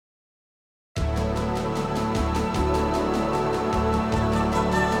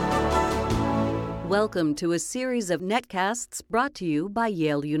Welcome to a series of netcasts brought to you by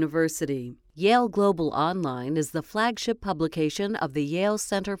Yale University. YaleGlobal Online is the flagship publication of the Yale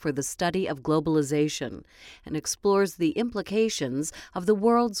Center for the Study of Globalization and explores the implications of the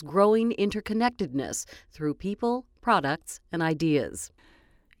world's growing interconnectedness through people, products, and ideas.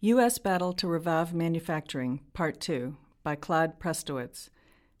 U.S. Battle to Revive Manufacturing, Part 2, by Clyde Prestowitz.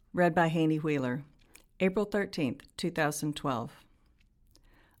 Read by Haney Wheeler. April 13, 2012.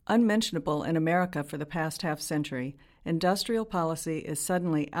 Unmentionable in America for the past half-century, industrial policy is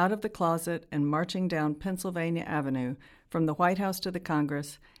suddenly out of the closet and marching down Pennsylvania Avenue from the White House to the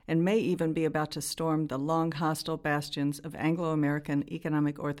Congress, and may even be about to storm the long hostile bastions of Anglo-American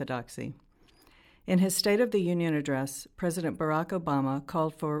economic orthodoxy. In his State of the Union address, President Barack Obama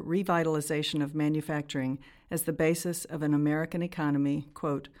called for revitalization of manufacturing as the basis of an American economy,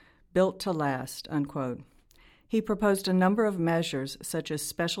 quote, built to last, unquote. He proposed a number of measures, such as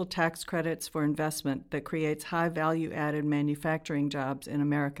special tax credits for investment that creates high-value-added manufacturing jobs in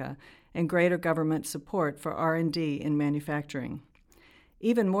America and greater government support for R&D in manufacturing.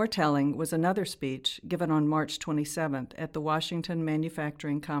 Even more telling was another speech given on March 27th at the Washington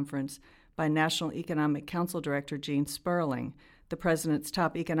Manufacturing Conference by National Economic Council Director Gene Sperling, the president's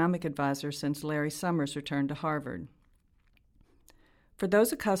top economic advisor since Larry Summers returned to Harvard. For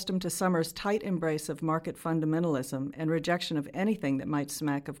those accustomed to Summers' tight embrace of market fundamentalism and rejection of anything that might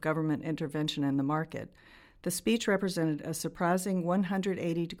smack of government intervention in the market, the speech represented a surprising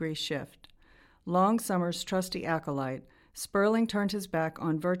 180-degree shift. Long Summers' trusty acolyte, Sperling turned his back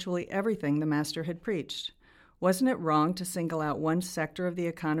on virtually everything the master had preached. Wasn't it wrong to single out one sector of the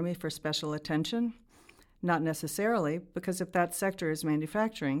economy for special attention? Not necessarily, because if that sector is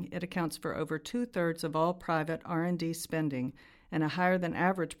manufacturing, it accounts for over two-thirds of all private R&D spending and a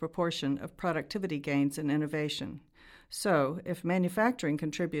higher-than-average proportion of productivity gains and innovation. So, if manufacturing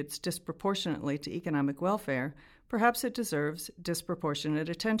contributes disproportionately to economic welfare, perhaps it deserves disproportionate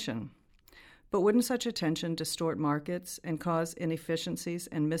attention. But wouldn't such attention distort markets and cause inefficiencies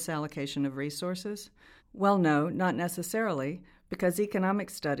and misallocation of resources? Well, no, not necessarily, because economic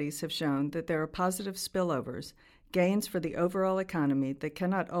studies have shown that there are positive spillovers, gains for the overall economy that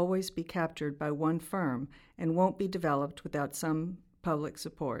cannot always be captured by one firm and won't be developed without some public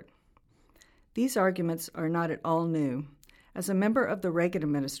support. These arguments are not at all new. As a member of the Reagan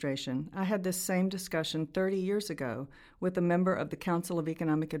administration, I had this same discussion 30 years ago with a member of the Council of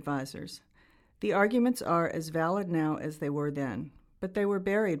Economic Advisors. The arguments are as valid now as they were then, but they were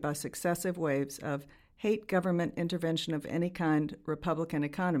buried by successive waves of hate government intervention of any kind Republican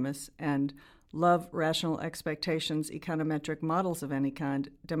economists and love rational expectations econometric models of any kind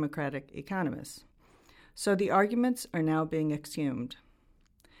Democratic economists. So the arguments are now being exhumed.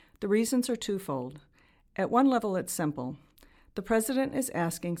 The reasons are twofold. At one level, it's simple. The president is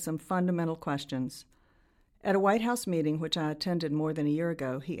asking some fundamental questions. At a White House meeting, which I attended more than a year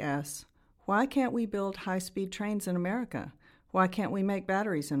ago, he asks, why can't we build high-speed trains in America? Why can't we make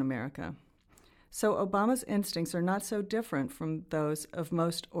batteries in America? So Obama's instincts are not so different from those of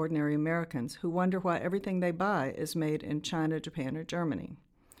most ordinary Americans who wonder why everything they buy is made in China, Japan, or Germany.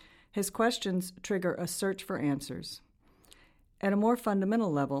 His questions trigger a search for answers. At a more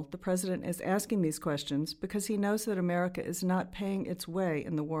fundamental level, the president is asking these questions because he knows that America is not paying its way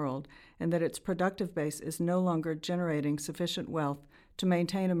in the world and that its productive base is no longer generating sufficient wealth to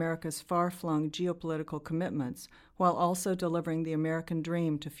maintain America's far-flung geopolitical commitments while also delivering the American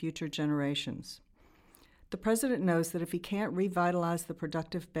dream to future generations. The president knows that if he can't revitalize the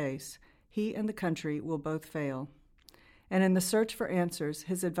productive base, he and the country will both fail. And in the search for answers,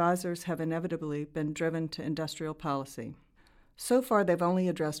 his advisors have inevitably been driven to industrial policy. So far, they've only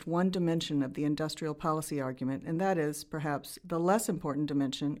addressed one dimension of the industrial policy argument, and that is, perhaps, the less important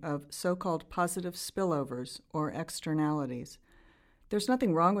dimension of so-called positive spillovers or externalities. There's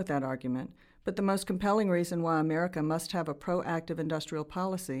nothing wrong with that argument, but the most compelling reason why America must have a proactive industrial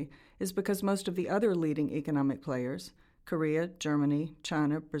policy is because most of the other leading economic players, Korea, Germany,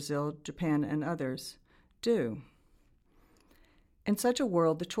 China, Brazil, Japan, and others, do. In such a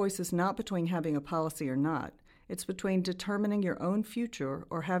world, the choice is not between having a policy or not. It's between determining your own future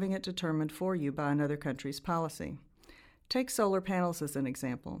or having it determined for you by another country's policy. Take solar panels as an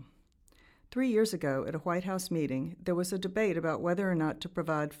example. 3 years ago, at a White House meeting, there was a debate about whether or not to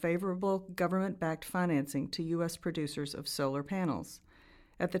provide favorable government-backed financing to U.S. producers of solar panels.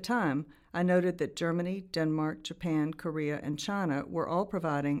 At the time, I noted that Germany, Denmark, Japan, Korea, and China were all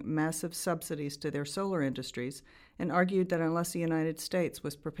providing massive subsidies to their solar industries and argued that unless the United States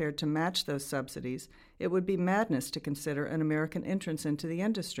was prepared to match those subsidies, it would be madness to consider an American entrance into the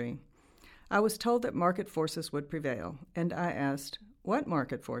industry. I was told that market forces would prevail, and I asked, what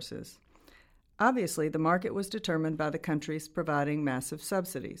market forces? Obviously, the market was determined by the countries providing massive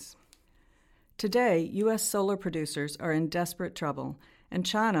subsidies. Today, U.S. solar producers are in desperate trouble, and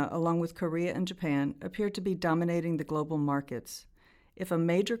China, along with Korea and Japan, appear to be dominating the global markets. If a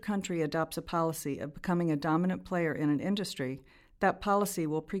major country adopts a policy of becoming a dominant player in an industry, that policy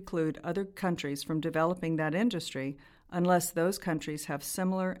will preclude other countries from developing that industry unless those countries have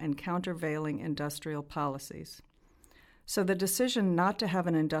similar and countervailing industrial policies. So the decision not to have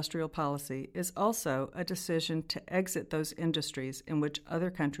an industrial policy is also a decision to exit those industries in which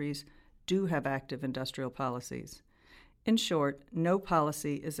other countries do have active industrial policies. In short, no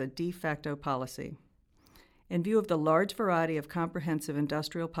policy is a de facto policy. In view of the large variety of comprehensive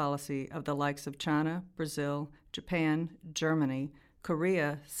industrial policy of the likes of China, Brazil, Japan, Germany,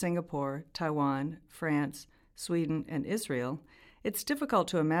 Korea, Singapore, Taiwan, France, Sweden, and Israel, it's difficult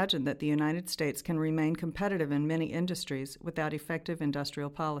to imagine that the United States can remain competitive in many industries without effective industrial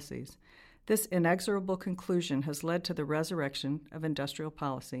policies. This inexorable conclusion has led to the resurrection of industrial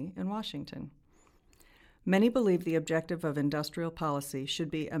policy in Washington. Many believe the objective of industrial policy should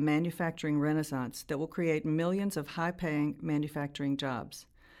be a manufacturing renaissance that will create millions of high-paying manufacturing jobs.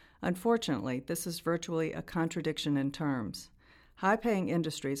 Unfortunately, this is virtually a contradiction in terms. High-paying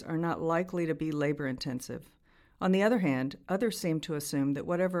industries are not likely to be labor-intensive. On the other hand, others seem to assume that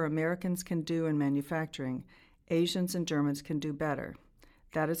whatever Americans can do in manufacturing, Asians and Germans can do better.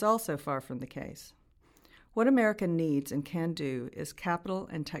 That is also far from the case. What America needs and can do is capital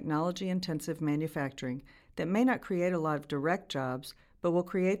and technology-intensive manufacturing that may not create a lot of direct jobs, but will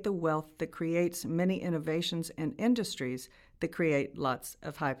create the wealth that creates many innovations and industries that create lots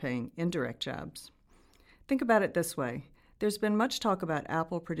of high-paying indirect jobs. Think about it this way. There's been much talk about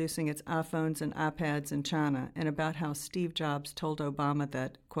Apple producing its iPhones and iPads in China and about how Steve Jobs told Obama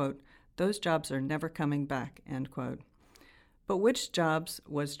that, quote, those jobs are never coming back, end quote. But which jobs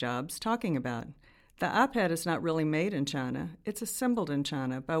was Jobs talking about? The iPad is not really made in China. It's assembled in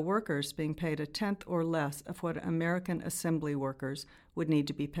China by workers being paid a tenth or less of what American assembly workers would need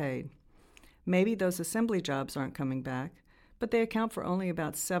to be paid. Maybe those assembly jobs aren't coming back, but they account for only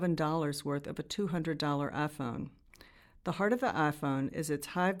about $7 worth of a $200 iPhone. The heart of the iPhone is its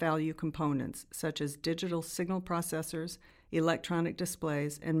high-value components, such as digital signal processors, electronic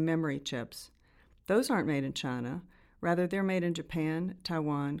displays, and memory chips. Those aren't made in China. Rather, they're made in Japan,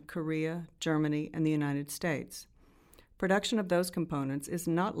 Taiwan, Korea, Germany, and the United States. Production of those components is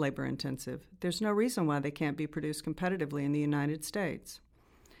not labor-intensive. There's no reason why they can't be produced competitively in the United States.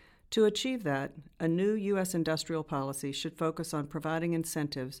 To achieve that, a new U.S. industrial policy should focus on providing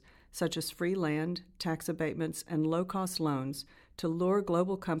incentives such as free land, tax abatements, and low-cost loans to lure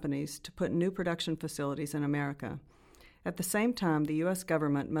global companies to put new production facilities in America. At the same time, the U.S.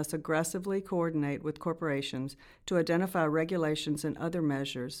 government must aggressively coordinate with corporations to identify regulations and other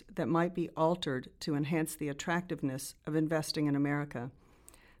measures that might be altered to enhance the attractiveness of investing in America.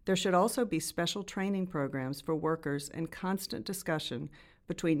 There should also be special training programs for workers and constant discussion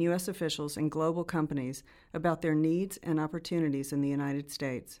between U.S. officials and global companies about their needs and opportunities in the United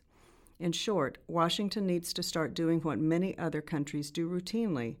States. In short, Washington needs to start doing what many other countries do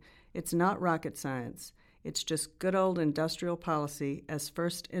routinely. It's not rocket science. It's just good old industrial policy as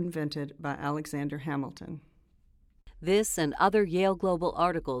first invented by Alexander Hamilton. This and other Yale Global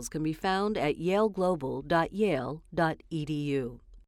articles can be found at yaleglobal.yale.edu.